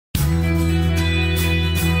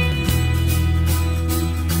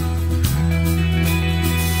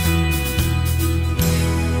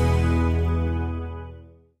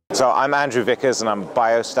So I'm Andrew Vickers, and I'm a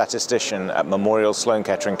biostatistician at Memorial Sloan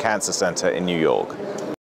Kettering Cancer Center in New York.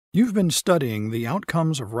 You've been studying the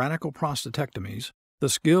outcomes of radical prostatectomies, the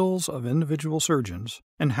skills of individual surgeons,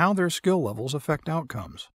 and how their skill levels affect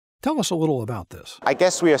outcomes. Tell us a little about this. I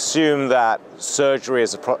guess we assume that surgery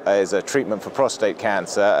is a treatment for prostate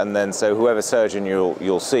cancer, and then so whoever surgeon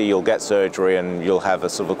you'll see, you'll get surgery and you'll have a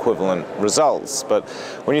sort of equivalent results. But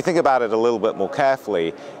when you think about it a little bit more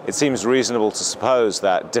carefully, it seems reasonable to suppose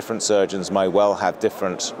that different surgeons may well have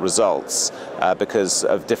different results because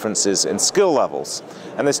of differences in skill levels.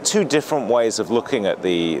 And there's two different ways of looking at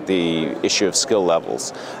the issue of skill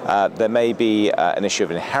levels. There may be an issue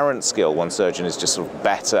of inherent skill. One surgeon is just sort of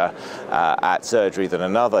better at surgery than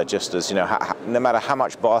another, just as, you know, no matter how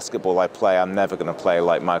much basketball I play, I'm never going to play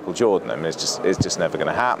like Michael Jordan. I mean, it's just never going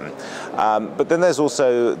to happen. But then there's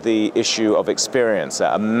also the issue of experience,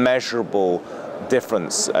 a measurable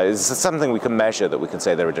difference. It's something we can measure, that we can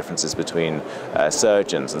say there are differences between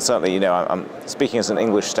surgeons. And certainly, you know, I'm speaking as an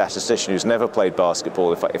English statistician who's never played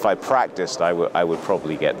basketball. If I practiced, I would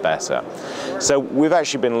probably get better. So we've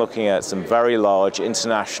actually been looking at some very large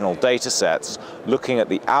international data sets, looking at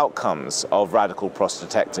the outcomes of radical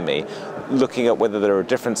prostatectomy, looking at whether there are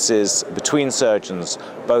differences between surgeons,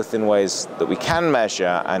 both in ways that we can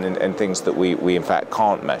measure and in things that we in fact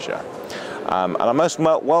can't measure. And our most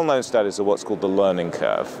well-known studies are what's called the learning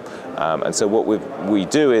curve. And so what we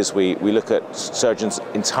do is we look at surgeons'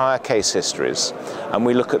 entire case histories, and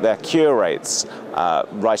we look at their cure rates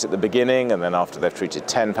right at the beginning, and then after they've treated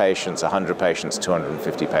 10 patients, 100 patients,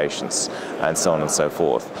 250 patients, and so on and so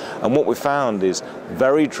forth. And what we found is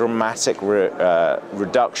very dramatic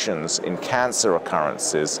reductions in cancer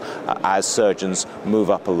occurrences as surgeons move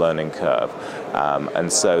up a learning curve.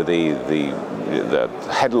 And so the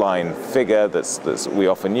headline figure that we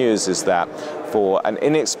often use is that for an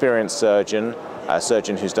inexperienced surgeon, a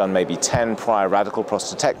surgeon who's done maybe 10 prior radical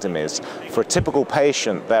prostatectomies, for a typical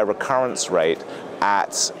patient, their recurrence rate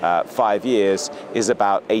at 5 years is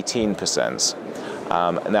about 18%.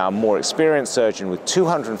 Now, a more experienced surgeon with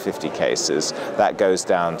 250 cases, that goes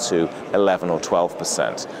down to 11 or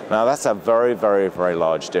 12%. Now, that's a very, very, very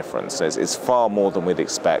large difference. It's far more than we'd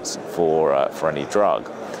expect for any drug.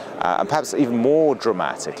 And perhaps even more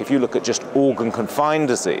dramatic, if you look at just organ-confined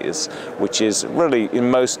disease, which is really,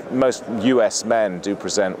 in most US men do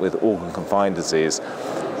present with organ-confined disease,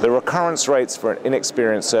 the recurrence rates for an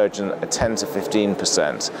inexperienced surgeon are 10 to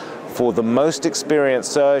 15%. For the most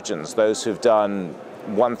experienced surgeons, those who've done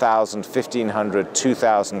 1,000, 1,500,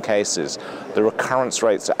 2,000 cases, the recurrence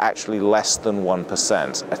rates are actually less than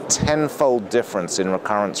 1%, a tenfold difference in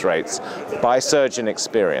recurrence rates by surgeon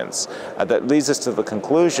experience. That leads us to the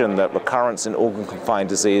conclusion that recurrence in organ-confined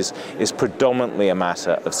disease is predominantly a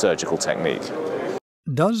matter of surgical technique.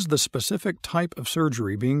 Does the specific type of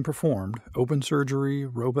surgery being performed, open surgery,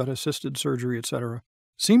 robot-assisted surgery, etc.,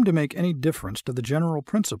 seem to make any difference to the general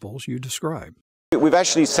principles you describe? We've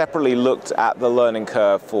actually separately looked at the learning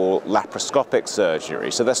curve for laparoscopic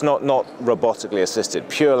surgery. So that's not robotically assisted,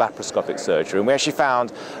 pure laparoscopic surgery. And we actually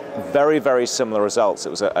found very, very similar results. It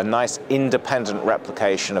was a nice independent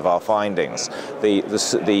replication of our findings. The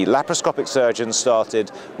laparoscopic surgeons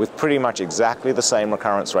started with pretty much exactly the same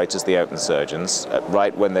recurrence rate as the open surgeons,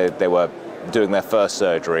 right when they were doing their first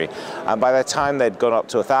surgery. And by the time they'd gone up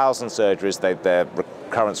to 1,000 surgeries, their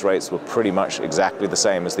recurrence rates were pretty much exactly the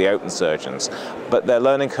same as the open surgeons. But their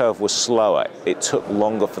learning curve was slower. It took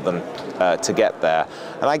longer for them to get there.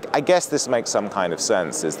 And I guess this makes some kind of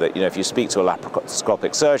sense, is that, you know, if you speak to a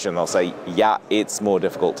laparoscopic surgeon, they'll say, yeah, it's more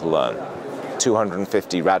difficult to learn.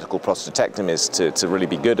 250 radical prostatectomies to really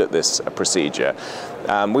be good at this procedure.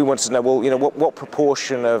 We wanted to know, well, you know, what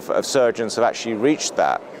proportion of surgeons have actually reached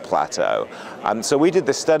that plateau. So we did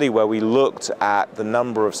this study where we looked at the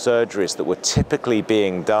number of surgeries that were typically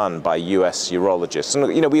being done by US urologists.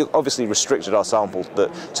 And, you know, we obviously restricted our sample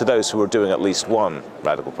to those who were doing at least one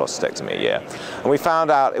radical prostatectomy a year. And we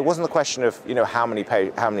found out it wasn't a question of, you know, how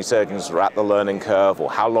many surgeons were at the learning curve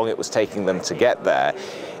or how long it was taking them to get there.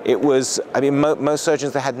 It was, I mean, most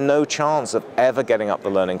surgeons, they had no chance of ever getting up the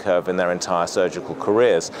learning curve in their entire surgical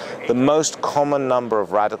careers. The most common number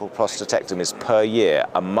of radical prostatectomies per year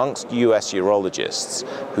amongst US urologists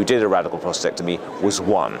who did a radical prostatectomy was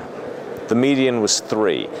 1. The median was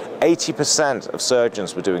 3. 80% of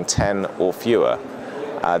surgeons were doing 10 or fewer.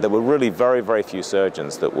 There were really very, very few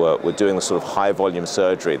surgeons that were doing the sort of high volume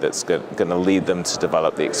surgery that's going to lead them to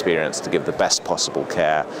develop the experience to give the best possible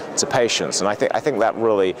care to patients. And I think that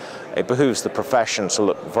really, it behooves the profession to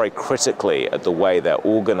look very critically at the way they're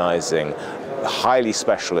organizing highly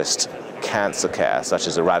specialist cancer care, such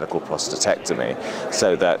as a radical prostatectomy,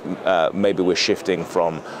 so that maybe we're shifting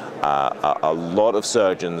from a lot of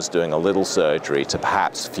surgeons doing a little surgery to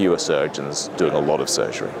perhaps fewer surgeons doing a lot of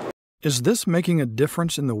surgery. Is this making a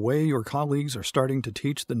difference in the way your colleagues are starting to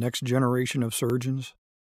teach the next generation of surgeons?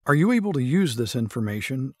 Are you able to use this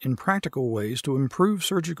information in practical ways to improve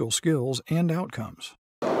surgical skills and outcomes?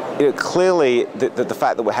 Clearly, the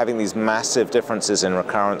fact that we're having these massive differences in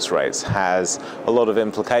recurrence rates has a lot of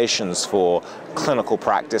implications for clinical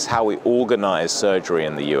practice, how we organize surgery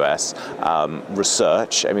in the US,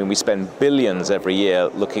 research. I mean, we spend billions every year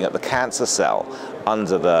looking at the cancer cell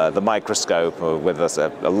under the microscope, or whether it's a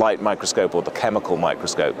light microscope or the chemical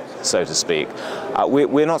microscope, so to speak.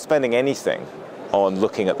 We're not spending anything on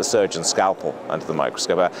looking at the surgeon's scalpel under the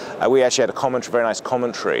microscope. We actually had a commentary, very nice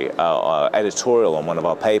commentary, editorial on one of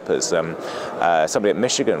our papers. Somebody at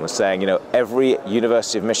Michigan was saying, you know, every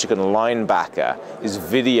University of Michigan linebacker is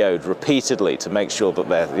videoed repeatedly to make sure that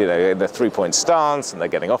they're, you know, in their three-point stance and they're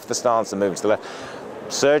getting off the stance and moving to the left.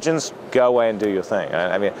 Surgeons, go away and do your thing.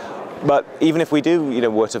 I mean, but even if we do, you know,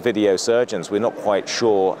 were to video surgeons, we're not quite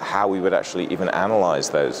sure how we would actually even analyze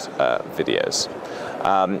those videos.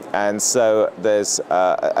 And so there's,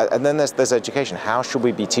 and then there's education. How should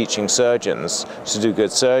we be teaching surgeons to do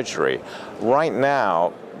good surgery? Right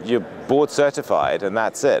now, you're board certified and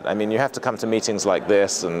that's it. I mean, you have to come to meetings like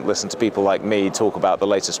this and listen to people like me talk about the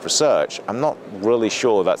latest research. I'm not really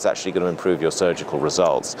sure that's actually going to improve your surgical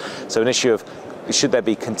results. So an issue of, should there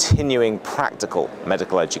be continuing practical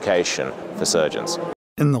medical education for surgeons?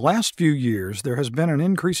 In the last few years, there has been an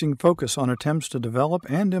increasing focus on attempts to develop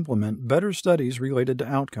and implement better studies related to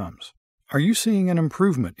outcomes. Are you seeing an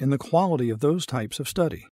improvement in the quality of those types of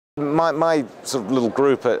study? My sort of little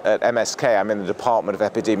group at MSK, I'm in the Department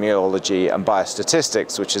of Epidemiology and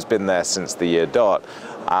Biostatistics, which has been there since the year dot.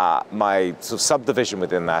 My sort of subdivision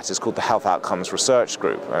within that is called the Health Outcomes Research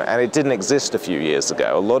Group, and it didn't exist a few years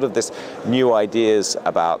ago. A lot of this new ideas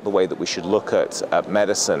about the way that we should look at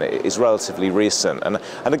medicine is relatively recent, and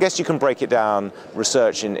I guess you can break it down,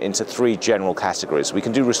 research, into three general categories. We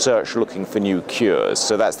can do research looking for new cures,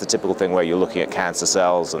 so that's the typical thing where you're looking at cancer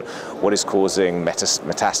cells and what is causing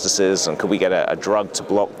metastasis, and could we get a drug to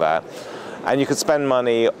block that? And you could spend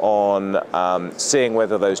money on seeing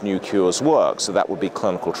whether those new cures work, so that would be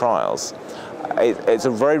clinical trials. It's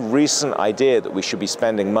a very recent idea that we should be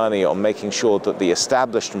spending money on making sure that the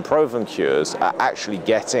established and proven cures are actually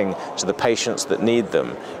getting to the patients that need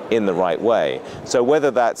them in the right way. So whether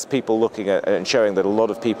that's people looking at and showing that a lot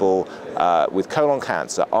of people with colon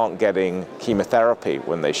cancer aren't getting chemotherapy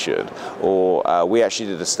when they should, or we actually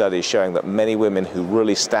did a study showing that many women who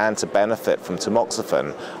really stand to benefit from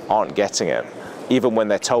tamoxifen aren't getting it, even when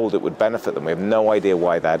they're told it would benefit them. We have no idea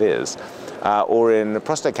why that is. Or in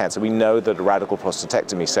prostate cancer, we know that a radical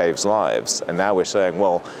prostatectomy saves lives, and now we're saying,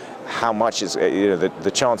 well, how much is, you know,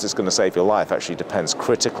 the chance it's going to save your life actually depends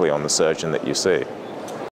critically on the surgeon that you see.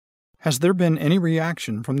 Has there been any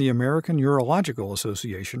reaction from the American Urological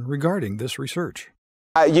Association regarding this research?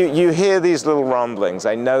 You hear these little rumblings.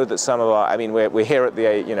 I know that some of our, I mean, we're here at the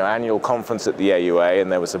annual conference at the AUA,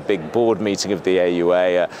 and there was a big board meeting of the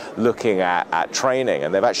AUA looking at training,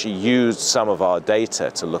 and they've actually used some of our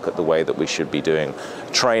data to look at the way that we should be doing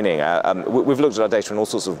training. We've looked at our data in all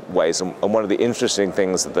sorts of ways, and one of the interesting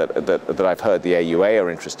things that I've heard the AUA are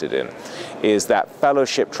interested in is that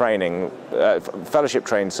fellowship-trained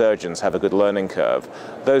surgeons have a good learning curve.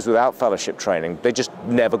 Those without fellowship training, they just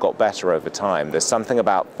never got better over time. There's something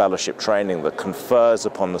about fellowship training that confers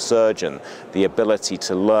upon the surgeon the ability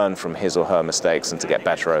to learn from his or her mistakes and to get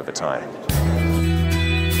better over time.